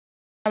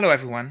Hello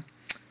everyone.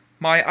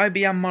 My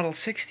IBM Model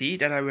 60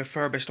 that I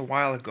refurbished a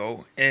while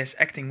ago is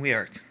acting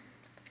weird.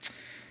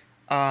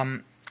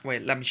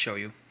 Wait, let me show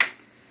you.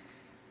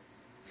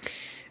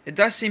 It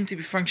does seem to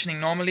be functioning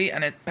normally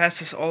and it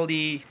passes all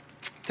the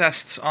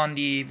tests on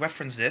the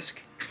reference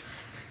disk.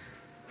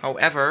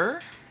 However,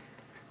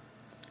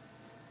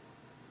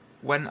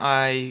 when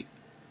I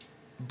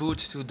boot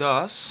to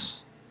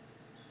DOS,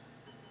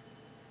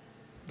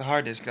 the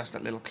hard disk does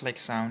that little click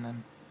sound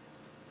and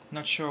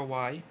not sure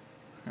why.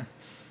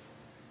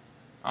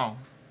 Oh,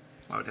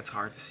 wow, that's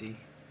hard to see.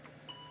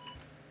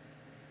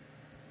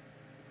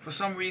 For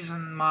some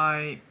reason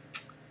my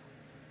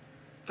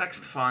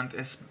text font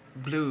is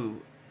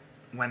blue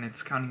when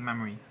it's counting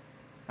memory.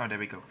 Oh, there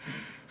we go.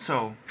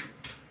 So,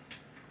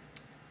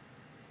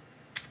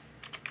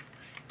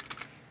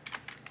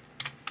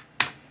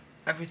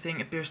 everything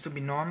appears to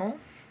be normal.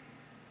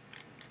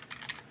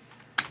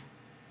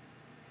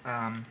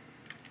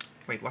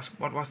 Wait,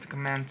 what was the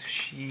command to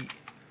see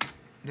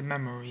the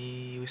memory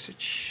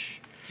usage?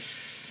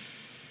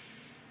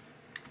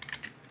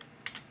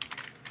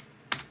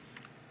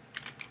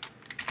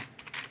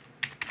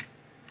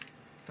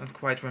 Don't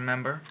quite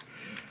remember.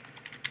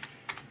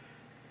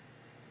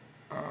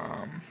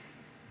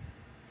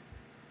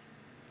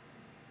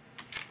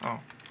 Oh,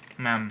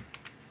 mem.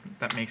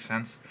 That makes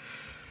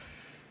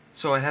sense.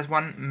 So it has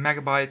 1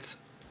 megabyte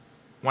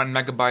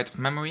of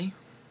memory.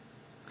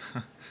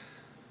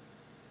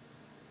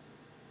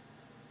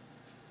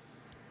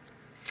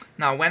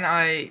 Now, when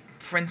I,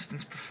 for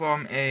instance,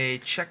 perform a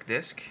check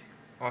disk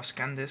or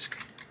scandisk,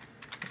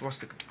 what was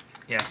the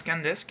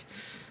scandisk.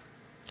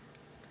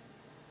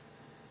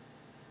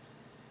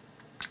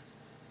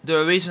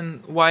 The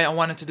reason why I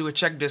wanted to do a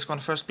check disk on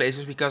the first place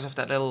is because of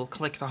that little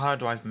click the hard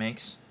drive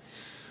makes.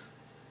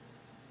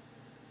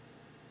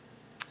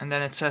 And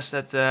then it says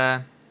that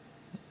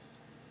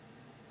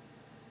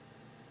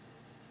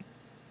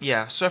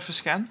surface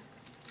scan.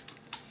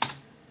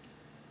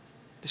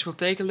 This will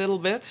take a little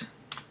bit.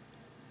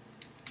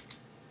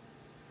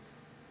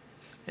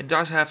 It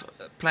does have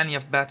plenty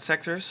of bad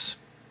sectors,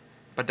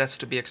 but that's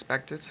to be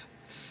expected.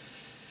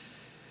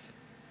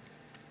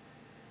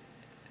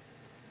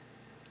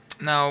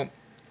 Now,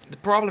 the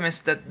problem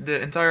is that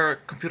the entire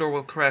computer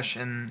will crash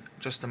in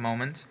just a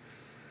moment.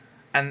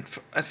 And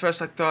at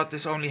first I thought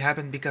this only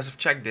happened because of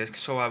check disk,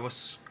 so I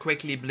was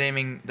quickly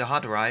blaming the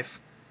hard drive.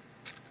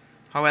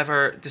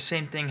 However, the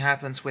same thing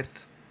happens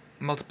with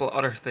multiple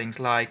other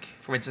things, like,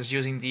 for instance,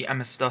 using the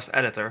MS-DOS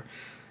editor,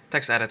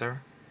 text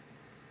editor.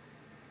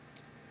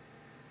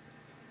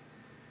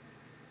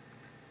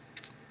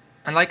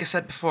 And like I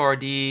said before,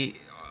 the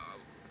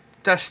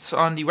tests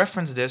on the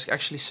reference disk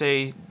actually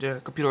say the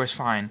computer is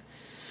fine.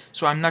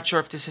 So I'm not sure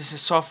if this is a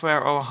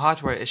software or a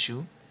hardware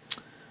issue.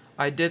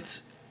 I did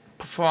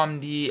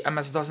perform the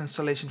MS-DOS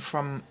installation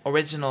from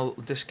original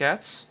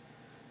diskettes,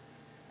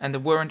 and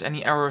there weren't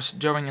any errors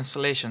during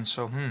installation,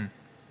 so I'm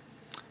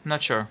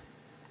not sure.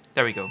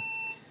 There we go.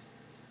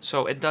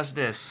 So it does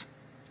this.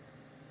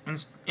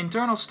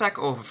 Internal stack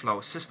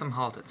overflow, system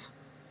halted.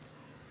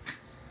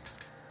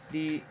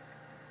 The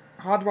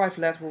hard drive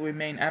LED will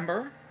remain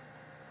amber,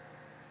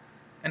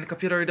 and the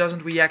computer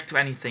doesn't react to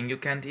anything. You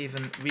can't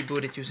even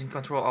reboot it using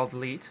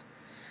Ctrl-Alt-Delete.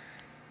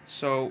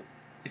 So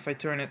if I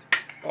turn it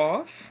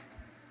off,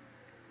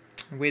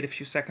 wait a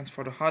few seconds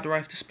for the hard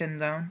drive to spin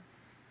down.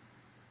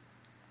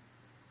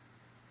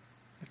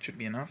 That should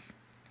be enough.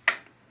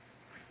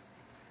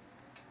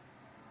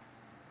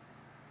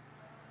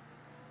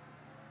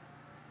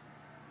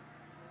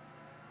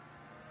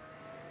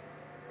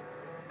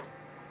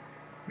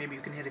 Maybe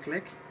you can hear the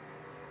click.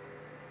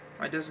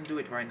 Oh, it doesn't do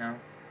it right now.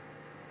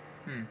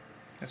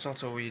 That's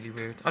also really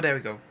weird. Oh, there we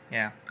go.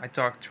 Yeah, I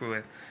talked through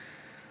it.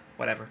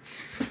 Whatever.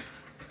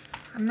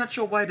 I'm not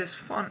sure why this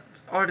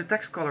font or the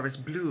text color is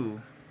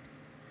blue.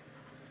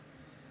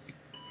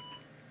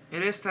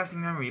 It is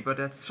testing memory, but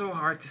that's so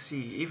hard to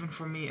see. Even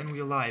for me in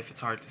real life, it's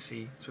hard to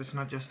see. So it's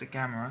not just the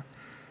camera.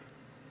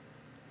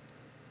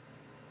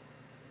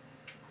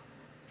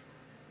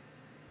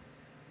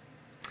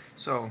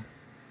 So,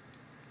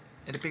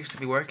 it appears to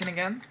be working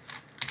again.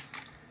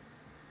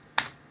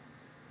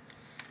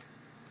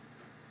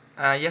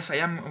 Yes, I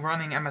am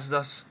running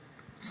MS-DOS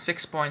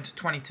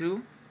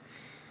 6.22.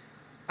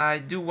 I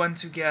do want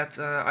to get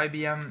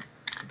IBM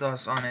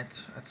DOS on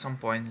it at some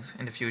point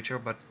in the future,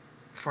 but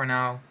for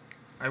now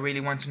I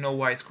really want to know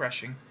why it's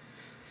crashing.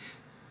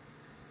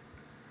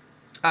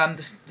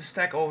 The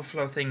stack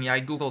overflow thing, yeah,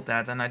 I googled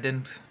that and I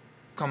didn't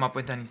come up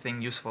with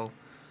anything useful.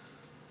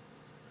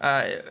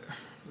 There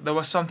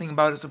was something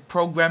about a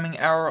programming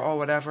error or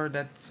whatever,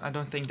 that I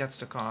don't think that's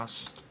the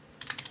cause.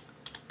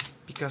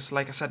 Because,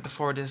 like I said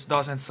before, this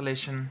DOS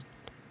installation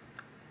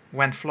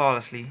went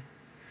flawlessly.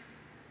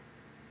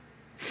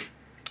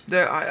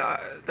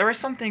 There is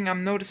something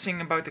I'm noticing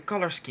about the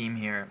color scheme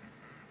here.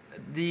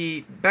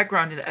 The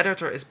background in the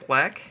editor is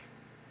black,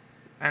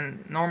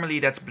 and normally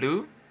that's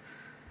blue.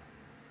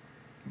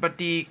 But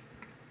the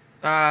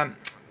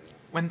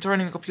when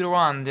turning the computer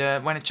on,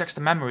 when it checks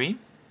the memory,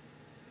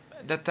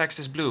 that text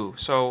is blue.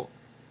 So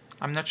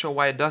I'm not sure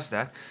why it does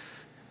that.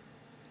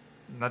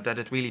 Not that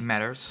it really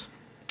matters.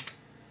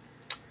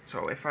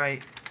 So if I...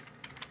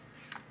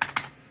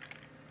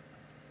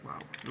 Wow,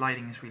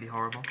 lighting is really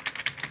horrible.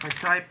 If I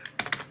type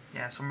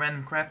some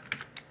random crap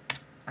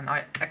and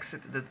I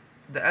exit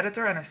the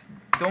editor and I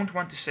don't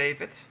want to save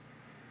it.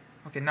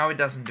 Okay, now it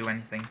doesn't do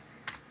anything.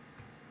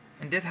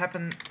 And did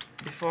happen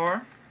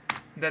before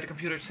that the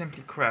computer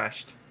simply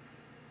crashed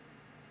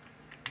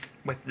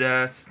with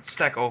the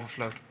Stack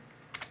Overflow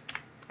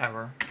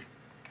error.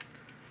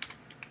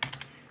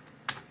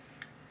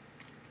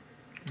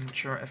 I'm not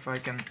sure if I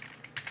can...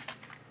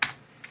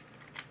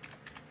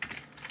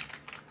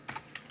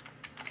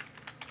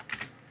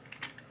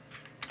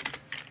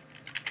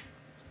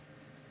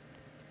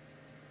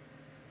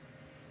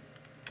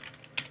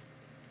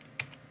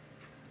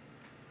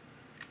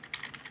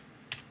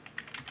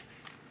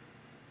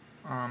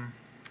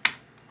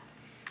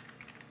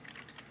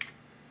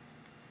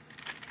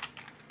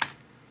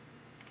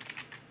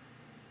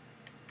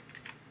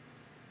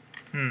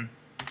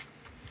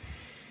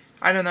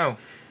 I don't know.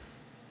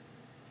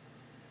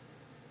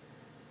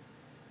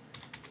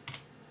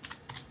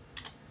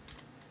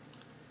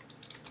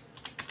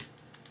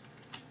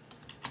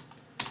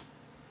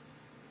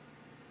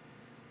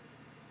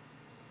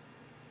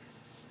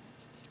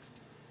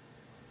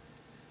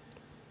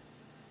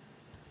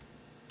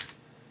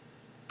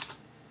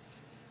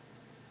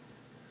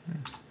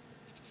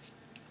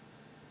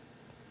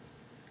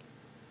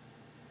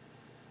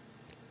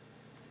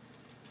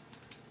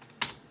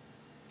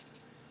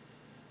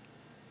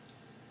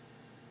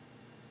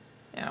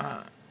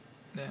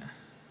 Yeah.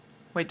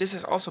 Wait, this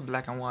is also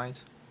black and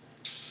white.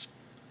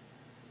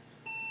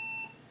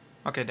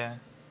 Okay, there.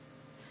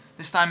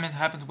 This time it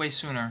happened way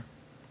sooner.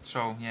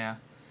 So, yeah.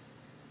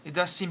 It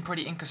does seem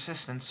pretty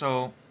inconsistent,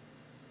 so...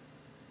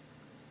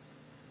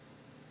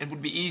 It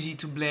would be easy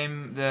to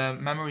blame the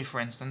memory, for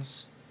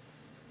instance.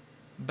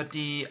 But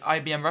the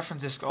IBM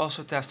reference disk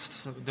also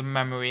tests the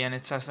memory and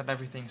it says that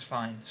everything's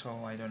fine,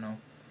 so I don't know.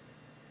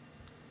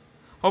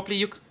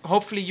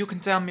 Hopefully you can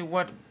tell me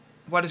what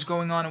is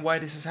going on and why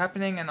this is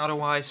happening, and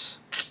otherwise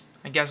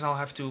I guess I'll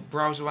have to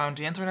browse around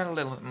the internet a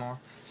little bit more.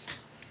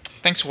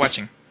 Thanks for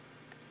watching.